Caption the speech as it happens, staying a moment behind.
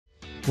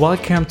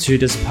Welcome to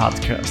this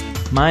podcast.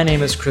 My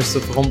name is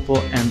Christoph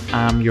Rumpel and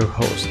I'm your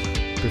host.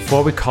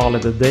 Before we call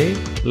it a day,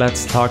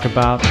 let's talk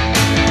about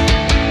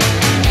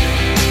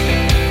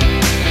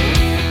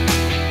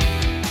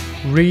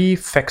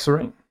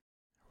refactoring.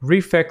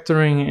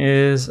 Refactoring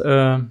is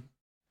a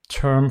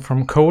term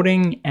from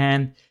coding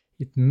and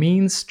it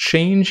means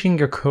changing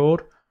your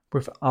code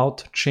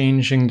without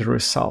changing the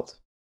result.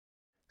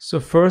 So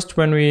first,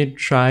 when we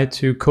try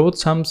to code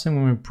something,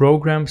 when we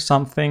program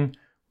something,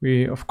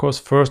 we of course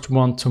first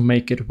want to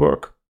make it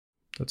work.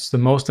 That's the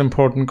most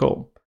important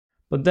goal.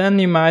 But then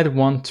you might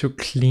want to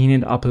clean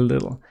it up a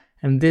little.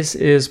 And this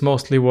is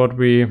mostly what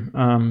we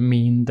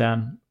mean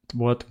then,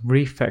 what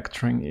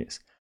refactoring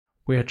is.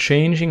 We are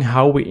changing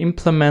how we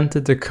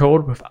implemented the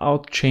code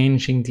without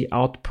changing the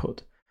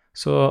output.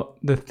 So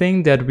the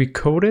thing that we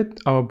coded,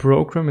 our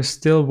program is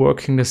still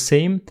working the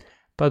same,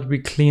 but we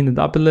cleaned it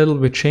up a little,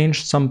 we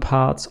changed some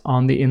parts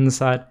on the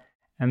inside,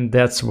 and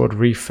that's what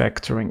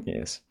refactoring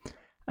is.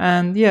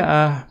 And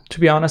to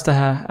be honest,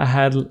 I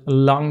had a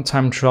long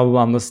time trouble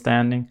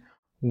understanding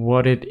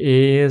what it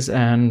is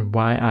and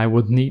why I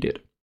would need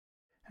it.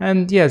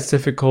 And it's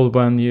difficult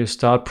when you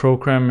start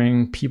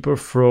programming. People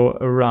throw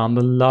around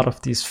a lot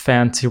of these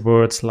fancy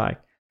words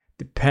like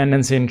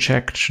dependency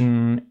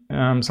injection,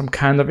 some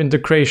kind of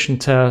integration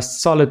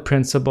test, solid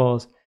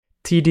principles,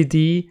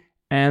 TDD,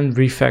 and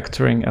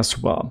refactoring as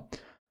well.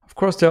 Of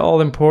course, they're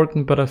all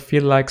important, but I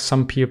feel like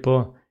some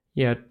people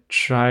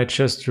try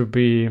just to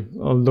be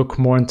or look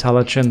more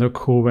intelligent or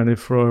cool when they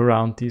throw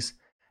around these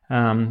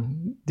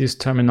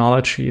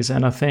terminologies.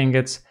 And I think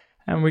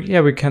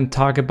we can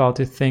talk about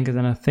these things,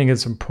 and I think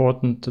it's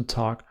important to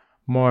talk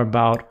more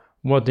about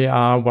what they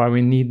are, why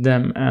we need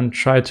them, and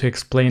try to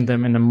explain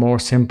them in a more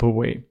simple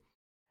way.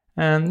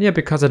 And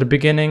because at the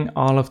beginning,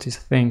 all of these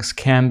things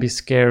can be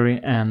scary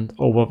and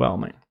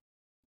overwhelming.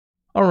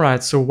 All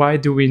right, so why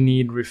do we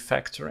need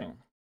refactoring?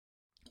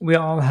 We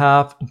all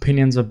have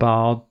opinions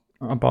about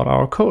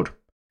our code,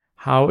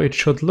 how it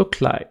should look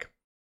like.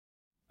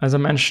 As I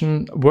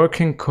mentioned,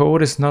 working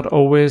code is not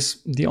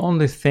always the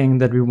only thing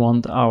that we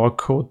want our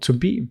code to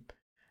be.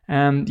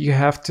 And you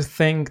have to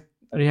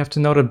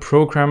know that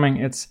programming,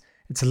 it's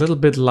a little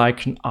bit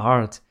like an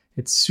art.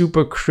 It's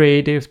super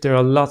creative. There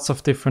are lots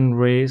of different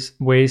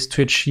ways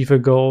to achieve a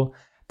goal.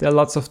 There are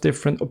lots of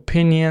different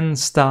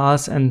opinions,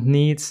 styles, and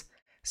needs.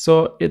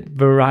 So it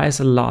varies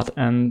a lot.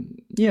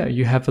 And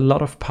you have a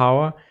lot of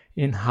power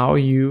in how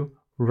you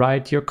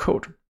write your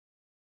code.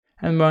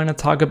 And when I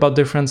talk about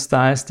different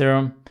styles, there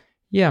are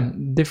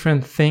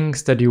different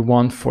things that you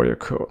want for your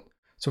code.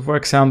 So for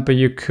example,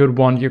 you could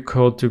want your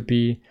code to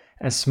be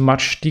as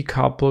much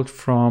decoupled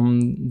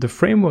from the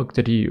framework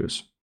that you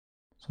use.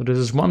 So this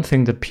is one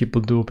thing that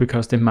people do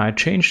because they might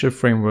change the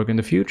framework in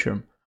the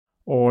future.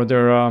 Or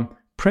there are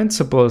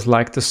principles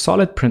like the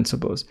solid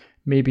principles.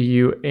 Maybe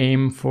you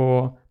aim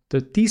for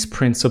these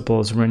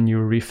principles when you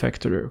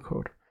refactor your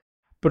code.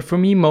 But for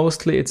me,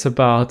 mostly it's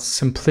about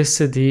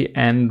simplicity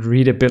and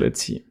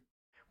readability.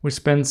 We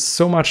spend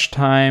so much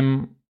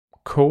time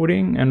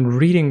coding and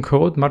reading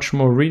code, much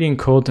more reading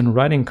code than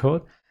writing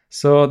code.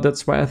 So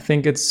that's why I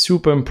think it's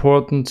super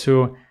important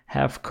to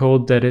have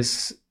code that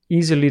is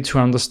easily to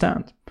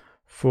understand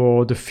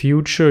for the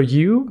future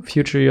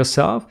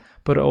yourself,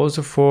 but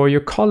also for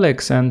your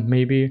colleagues and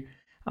maybe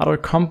other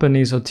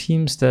companies or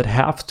teams that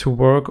have to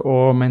work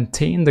or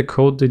maintain the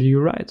code that you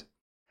write.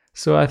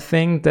 So I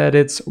think that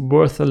it's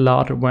worth a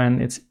lot when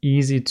it's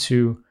easy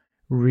to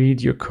read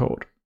your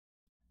code.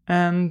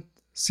 And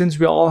since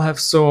we all have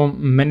so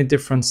many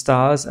different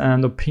styles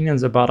and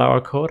opinions about our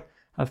code,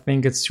 I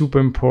think it's super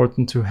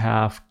important to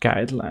have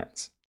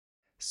guidelines.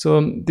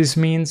 So this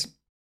means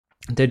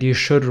that you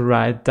should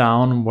write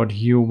down what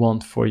you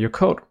want for your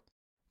code,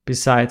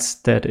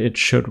 besides that it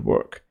should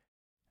work.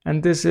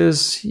 And this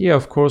is,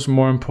 of course,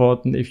 more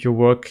important if you're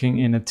working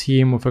in a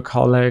team with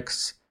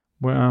colleagues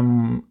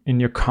in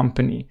your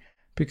company,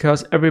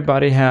 because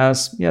everybody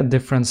has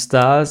different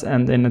styles,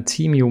 and in a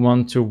team you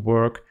want to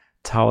work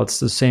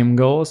towards the same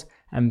goals.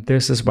 And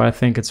this is why I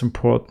think it's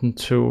important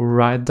to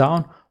write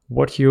down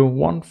what you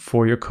want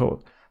for your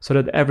code so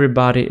that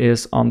everybody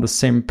is on the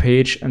same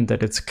page and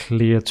that it's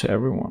clear to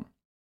everyone.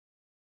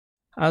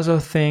 I also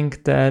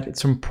think that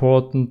it's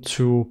important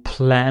to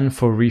plan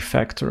for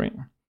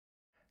refactoring.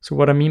 So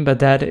what I mean by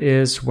that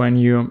is when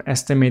you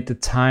estimate the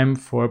time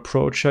for a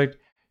project,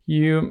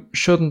 you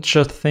shouldn't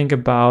just think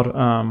about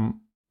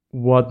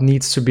what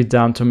needs to be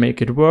done to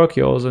make it work.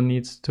 You also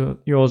need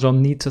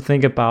to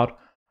think about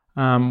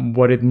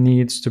what it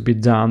needs to be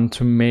done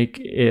to make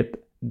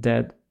it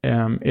that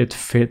it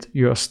fit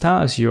your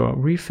styles, your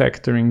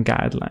refactoring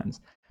guidelines,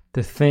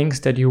 the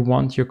things that you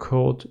want your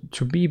code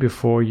to be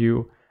before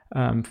you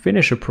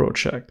finish a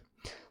project.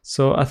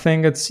 So I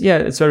think it's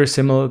very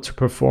similar to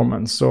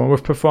performance. So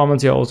with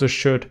performance, you also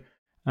should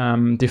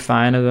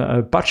define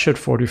a budget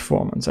for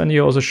performance, and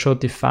you also should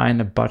define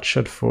a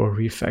budget for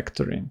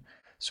refactoring.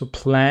 So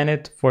plan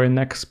it for your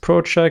next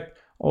project,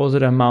 also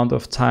the amount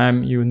of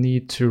time you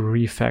need to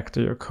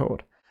refactor your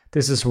code.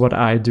 This is what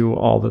I do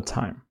all the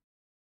time.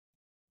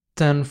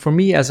 Then for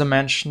me, as I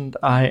mentioned,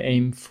 I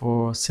aim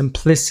for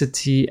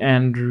simplicity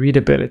and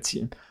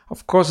readability.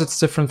 Of course, it's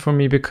different for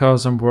me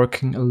because I'm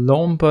working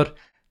alone, but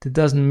that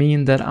doesn't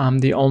mean that I'm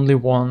the only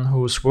one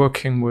who's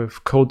working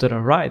with code that I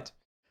write.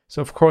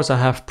 So of course, I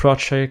have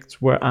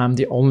projects where I'm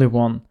the only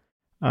one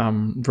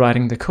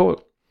writing the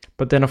code.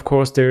 But then, of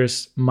course,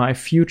 there's my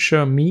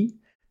future me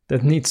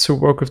that needs to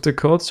work with the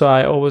code. So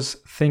I always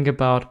think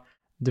about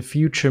the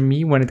future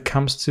me when it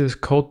comes to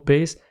code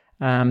base,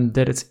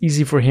 that it's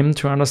easy for him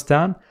to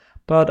understand.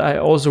 But I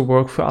also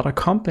work for other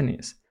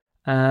companies.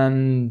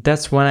 And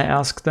that's when I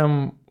ask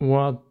them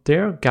what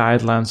their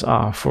guidelines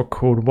are for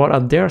code. What are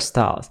their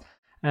styles?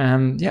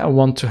 And I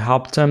want to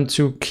help them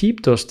to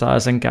keep those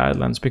styles and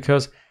guidelines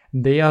because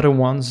they are the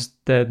ones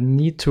that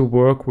need to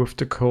work with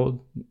the code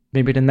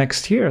maybe the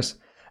next years.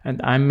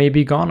 And I may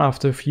be gone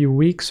after a few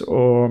weeks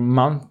or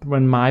month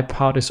when my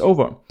part is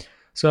over.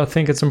 So I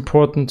think it's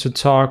important to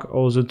talk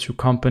also to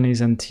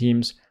companies and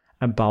teams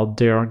about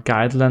their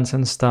guidelines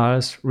and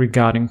styles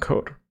regarding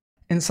code.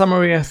 In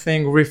summary, I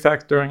think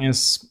refactoring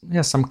is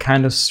some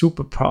kind of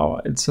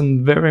superpower. It's a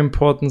very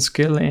important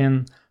skill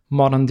in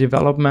modern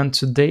development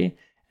today.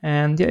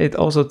 And it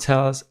also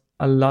tells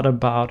a lot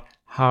about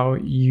how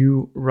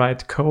you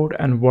write code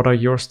and what are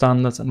your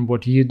standards and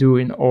what you do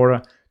in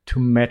order to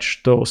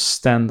match those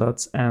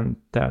standards and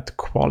that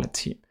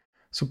quality.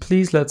 So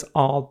please, let's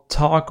all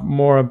talk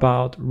more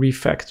about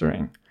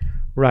refactoring.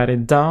 Write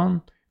it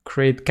down,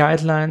 create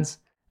guidelines,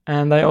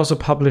 and I also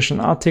publish an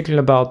article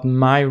about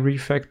my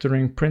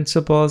refactoring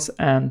principles.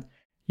 And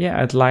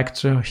I'd like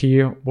to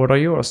hear what are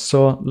yours.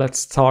 So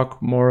let's talk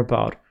more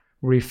about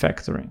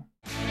refactoring.